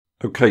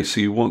Okay, so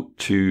you want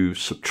to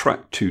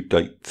subtract two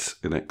dates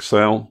in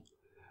Excel.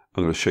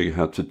 I'm going to show you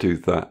how to do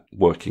that,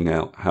 working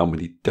out how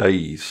many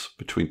days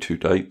between two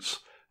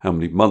dates, how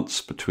many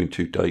months between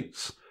two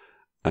dates,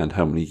 and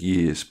how many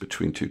years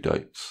between two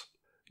dates.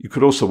 You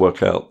could also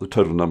work out the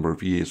total number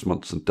of years,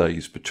 months, and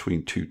days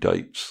between two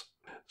dates.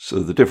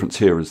 So the difference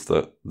here is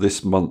that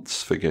this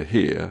month's figure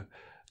here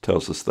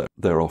tells us that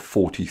there are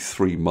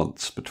 43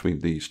 months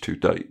between these two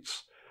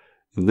dates.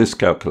 In this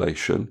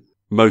calculation,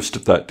 most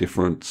of that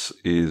difference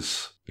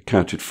is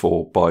accounted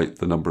for by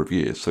the number of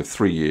years, so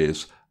 3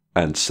 years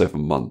and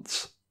 7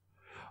 months.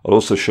 I'll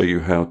also show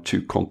you how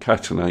to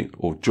concatenate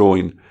or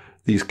join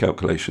these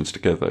calculations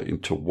together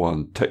into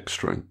one text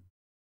string.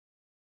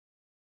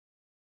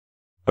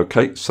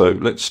 Okay, so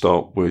let's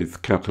start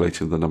with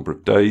calculating the number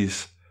of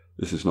days.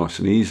 This is nice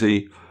and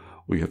easy.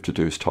 All you have to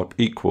do is type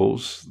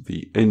equals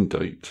the end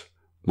date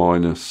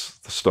minus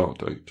the start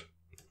date.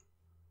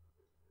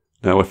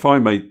 Now, if I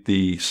made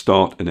the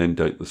start and end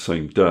date the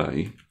same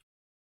day,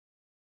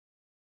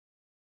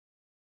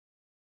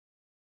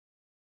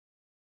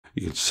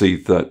 you can see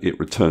that it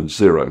returns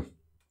 0.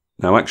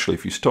 Now, actually,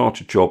 if you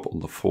start a job on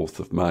the 4th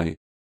of May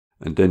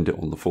and end it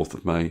on the 4th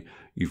of May,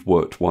 you've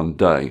worked 1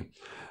 day.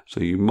 So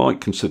you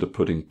might consider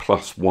putting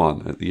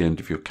 +1 at the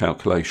end of your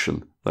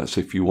calculation. That's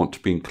if you want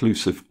to be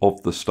inclusive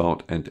of the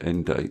start and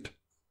end date.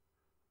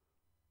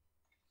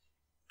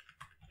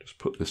 Just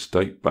put this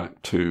date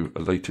back to a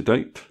later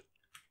date.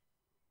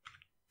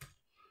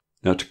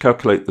 Now, to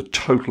calculate the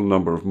total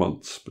number of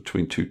months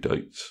between two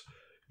dates,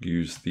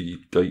 use the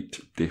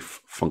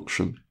dateDiff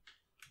function.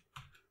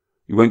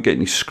 You won't get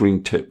any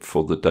screen tip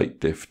for the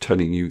dateDiff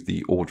telling you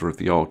the order of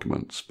the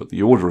arguments, but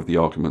the order of the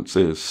arguments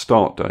is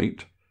start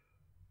date,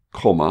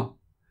 comma,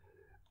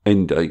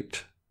 end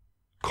date,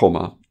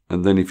 comma,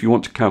 and then if you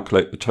want to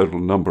calculate the total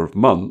number of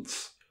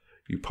months,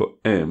 you put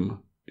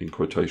M in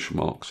quotation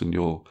marks in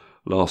your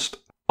last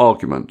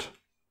argument.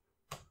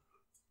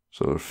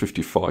 So there are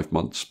 55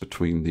 months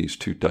between these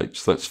two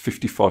dates. That's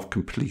 55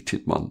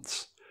 completed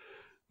months.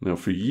 Now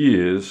for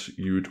years,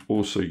 you would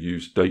also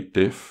use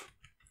dateDiff.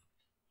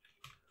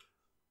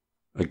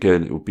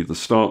 Again, it would be the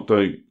start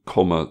date,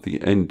 comma,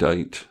 the end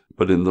date.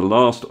 But in the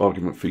last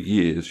argument for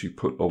years, you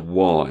put a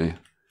Y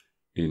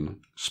in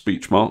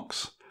speech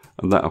marks,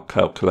 and that'll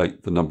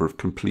calculate the number of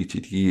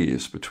completed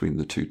years between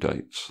the two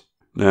dates.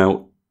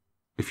 Now,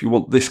 if you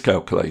want this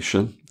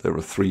calculation, there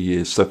are 3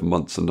 years, 7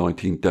 months, and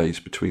 19 days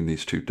between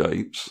these two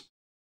dates.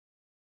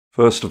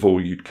 First of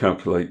all, you'd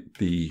calculate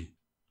the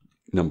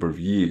number of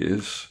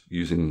years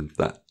using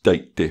that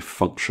dateDiff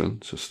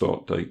function. So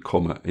start date,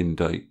 comma, end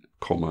date,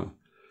 comma,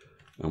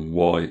 and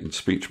Y in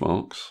speech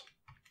marks,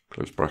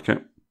 close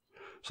bracket.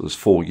 So there's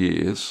 4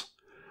 years.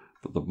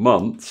 But the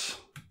months,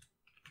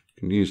 you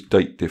can use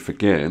dateDiff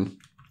again.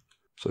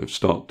 So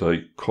start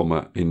date,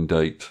 comma, end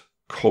date,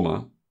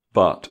 comma,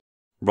 but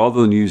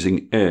rather than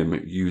using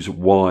M, use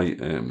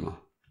YM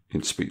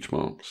in speech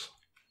marks.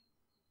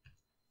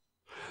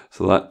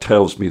 So that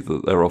tells me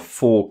that there are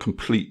 4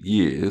 complete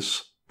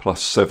years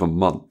plus 7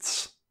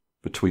 months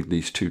between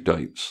these two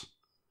dates.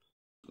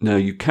 Now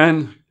you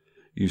can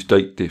use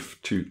dateDiff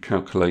to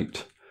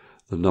calculate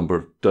the number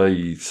of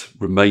days,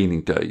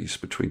 remaining days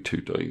between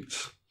two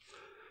dates.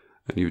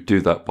 And you would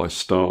do that by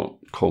start,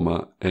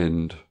 comma,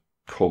 end,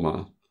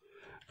 comma,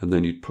 and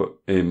then you'd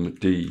put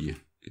MD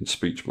in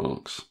speech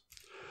marks.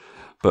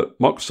 But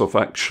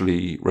Microsoft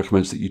actually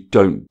recommends that you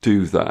don't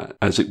do that,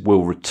 as it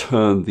will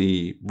return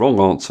the wrong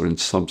answer in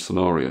some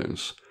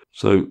scenarios.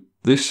 So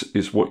this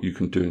is what you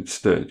can do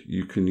instead.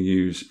 You can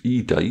use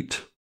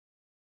eDate.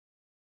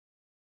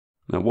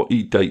 Now what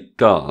eDate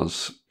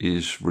does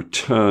is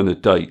return a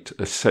date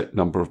a set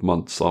number of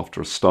months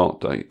after a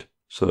start date.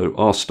 So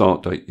our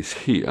start date is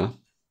here,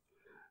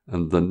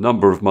 and the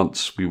number of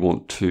months we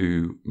want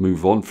to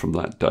move on from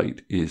that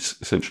date is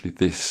essentially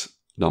this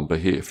number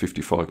here,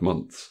 55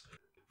 months.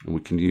 And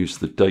we can use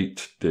the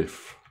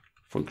dateDiff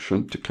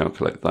function to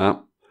calculate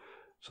that.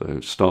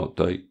 So start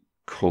date,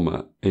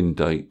 comma, end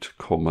date,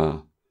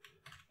 comma,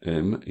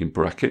 M in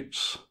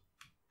brackets.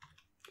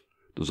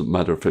 Doesn't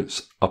matter if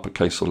it's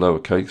uppercase or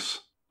lowercase.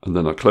 And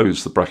then I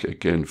close the bracket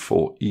again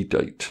for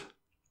eDate.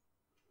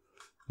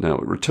 Now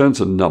it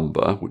returns a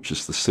number, which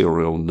is the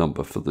serial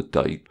number for the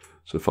date.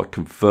 So if I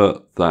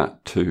convert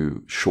that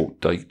to short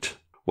date,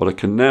 what I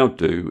can now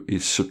do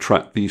is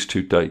subtract these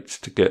two dates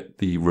to get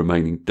the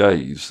remaining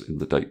days in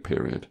the date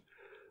period.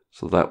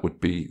 So that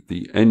would be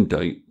the end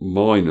date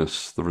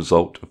minus the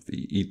result of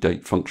the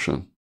eDate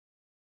function.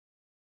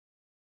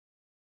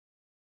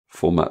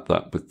 Format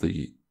that with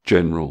the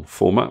general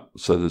format.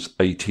 So there's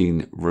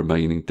 18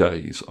 remaining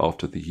days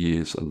after the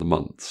years and the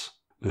months.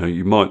 Now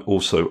you might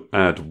also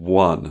add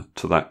 1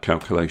 to that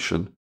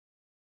calculation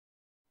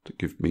to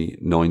give me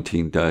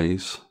 19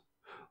 days.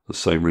 The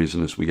same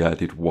reason as we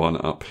added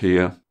 1 up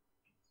here.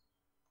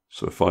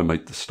 So if I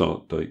made the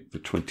start date the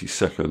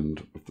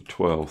 22nd of the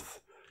 12th,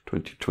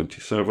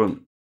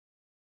 2027,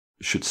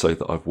 it should say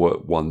that I've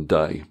worked 1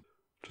 day.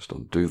 Just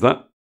undo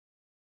that.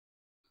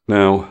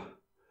 Now,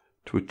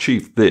 to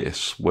achieve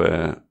this,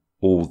 where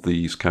all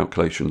these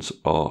calculations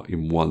are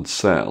in one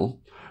cell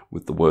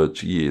with the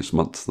words years,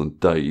 months and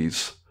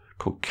days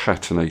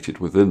concatenated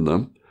within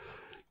them,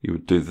 you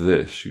would do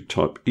this. You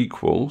type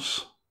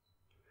equals,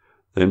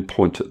 then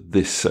point at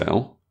this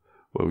cell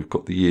where we've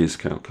got the years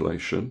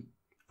calculation,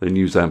 then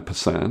use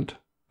ampersand.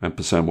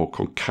 Ampersand will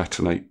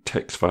concatenate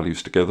text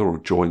values together or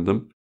join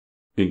them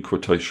in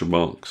quotation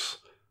marks,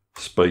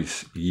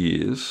 space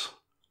years,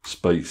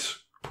 space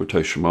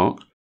quotation mark,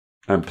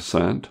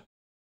 ampersand.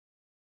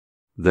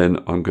 Then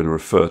I'm going to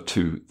refer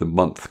to the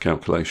month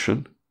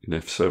calculation in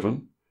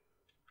F7,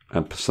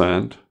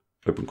 ampersand,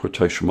 open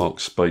quotation mark,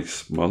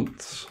 space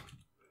months,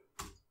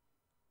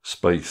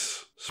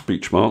 space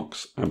speech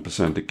marks,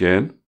 ampersand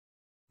again.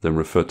 Then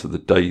refer to the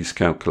days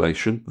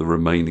calculation, the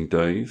remaining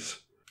days,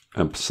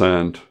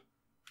 ampersand,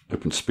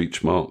 open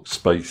speech mark,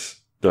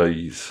 space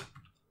days,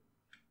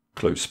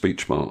 close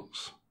speech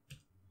marks.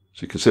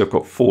 So you can see I've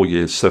got 4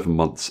 years, 7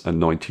 months and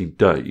 19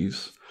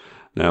 days.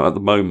 Now at the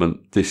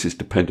moment this is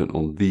dependent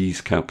on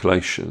these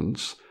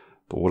calculations,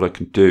 but what I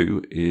can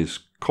do is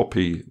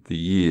copy the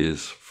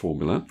years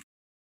formula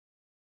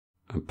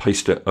and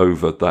paste it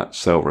over that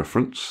cell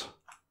reference.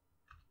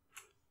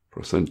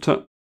 Press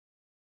enter.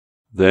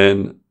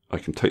 Then I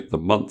can take the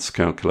months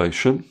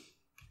calculation,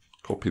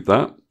 copy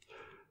that,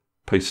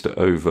 paste it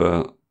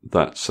over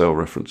that cell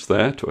reference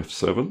there to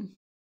F7.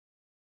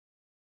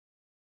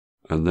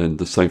 And then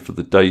the same for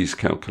the days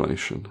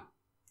calculation.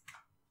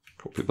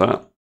 Copy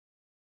that,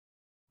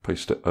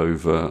 paste it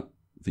over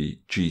the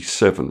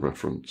G7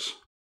 reference.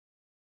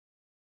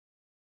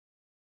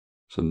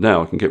 So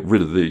now I can get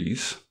rid of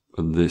these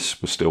and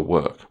this will still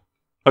work.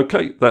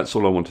 Okay, that's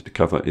all I wanted to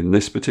cover in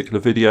this particular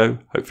video.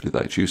 Hopefully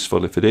that's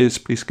useful. If it is,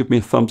 please give me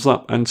a thumbs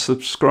up and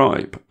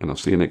subscribe, and I'll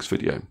see you next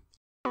video.